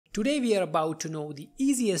Today we are about to know the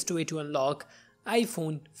easiest way to unlock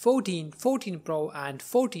iPhone 14, 14 Pro and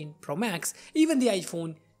 14 Pro Max, even the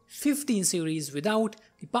iPhone 15 series without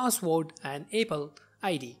the password and Apple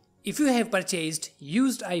ID. If you have purchased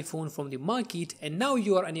used iPhone from the market and now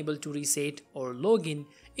you are unable to reset or log in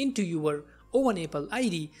into your own Apple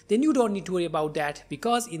ID, then you don't need to worry about that,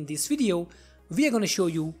 because in this video we are going to show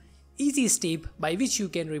you easy step by which you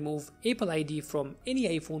can remove Apple ID from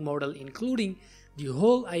any iPhone model, including the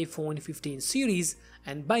whole iPhone 15 series,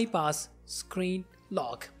 and bypass screen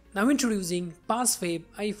lock. Now introducing PassFab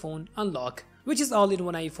iPhone Unlock, which is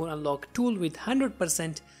all-in-one iPhone unlock tool with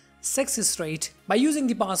 100% success rate. By using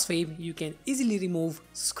the PassFab, you can easily remove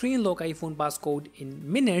screen lock iPhone passcode in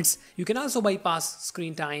minutes. You can also bypass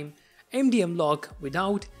screen time, MDM lock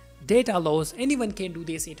without data loss. Anyone can do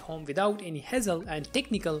this at home without any hassle and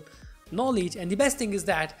technical knowledge, and the best thing is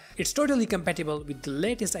that it's totally compatible with the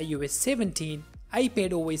latest iOS 17,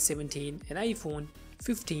 iPadOS 17 and iPhone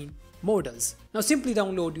 15 models. Now simply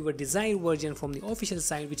download your desired version from the official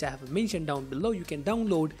site, which I have mentioned down below. You can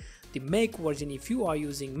download the Mac version if you are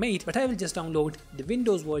using Mate, but I will just download the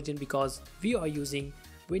Windows version because we are using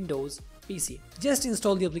Windows PC. Just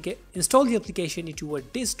install the application into your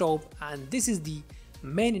desktop, and this is the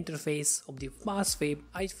main interface of the PassFab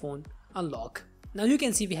iPhone Unlock. Now you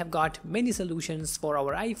can see we have got many solutions for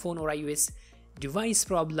our iPhone or iOS device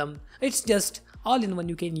problem. It's just all in one.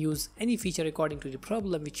 You can use any feature according to the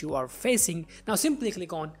problem which you are facing. Now simply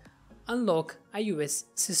click on Unlock iOS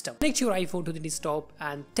System. Connect your iPhone to the desktop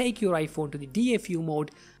and take your iPhone to the DFU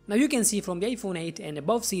mode. Now you can see from the iPhone 8 and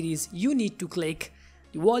above series, you need to click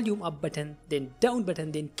the volume up button, then down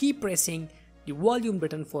button, then keep pressing the volume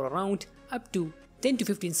button for around up to 10 to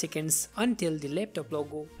 15 seconds until the laptop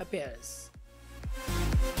logo appears.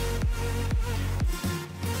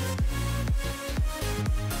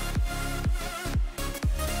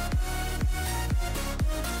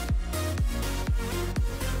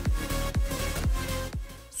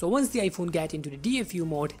 So once the iPhone gets into the DFU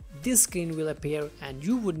mode, this screen will appear and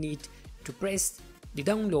you would need to press the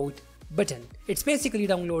download button. It's basically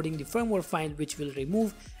downloading the firmware file which will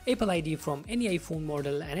remove Apple ID from any iPhone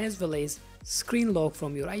model and as well as screen lock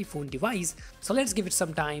from your iPhone device. So let's give it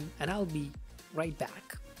some time and I'll be right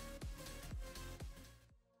back.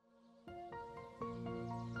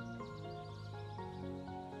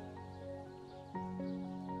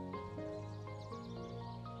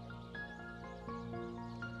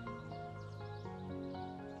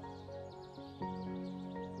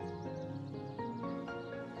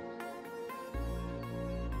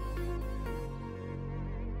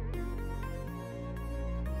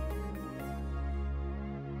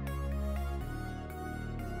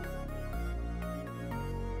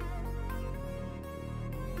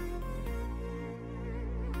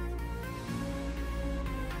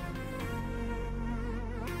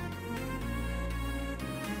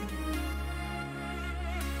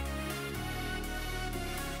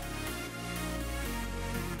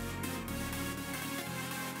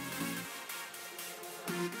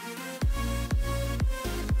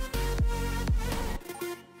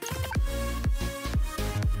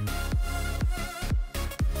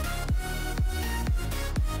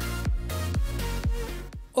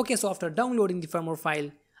 Okay, so after downloading the firmware file,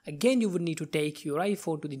 again you would need to take your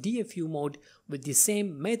iPhone to the DFU mode with the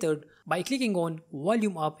same method by clicking on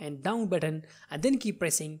volume up and down button and then keep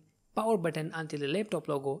pressing power button until the laptop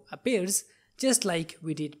logo appears, just like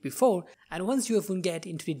we did before. And once your phone get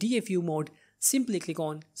into the DFU mode, simply click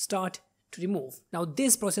on start to remove. Now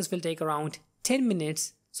this process will take around 10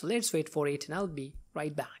 minutes, so let's wait for it and I'll be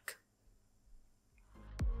right back.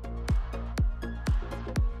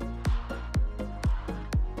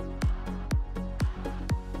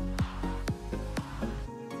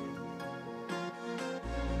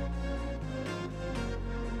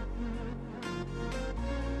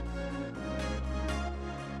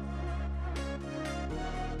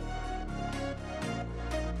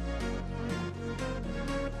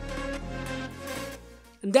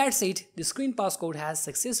 And that's it, the screen passcode has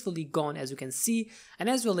successfully gone, as you can see, and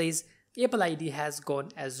as well as Apple ID has gone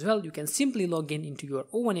as well. You can simply log in into your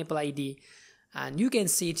own Apple ID and you can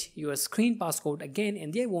set your screen passcode again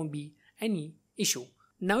and there won't be any issue.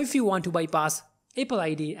 Now if you want to bypass Apple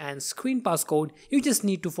ID and screen passcode, you just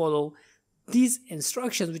need to follow these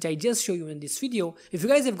instructions which I just show you in this video. If you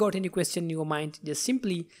guys have got any question in your mind, just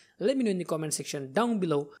simply let me know in the comment section down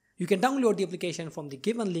below. You can download the application from the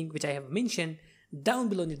given link which I have mentioned down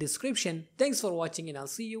below in the description. Thanks for watching and I'll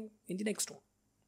see you in the next one.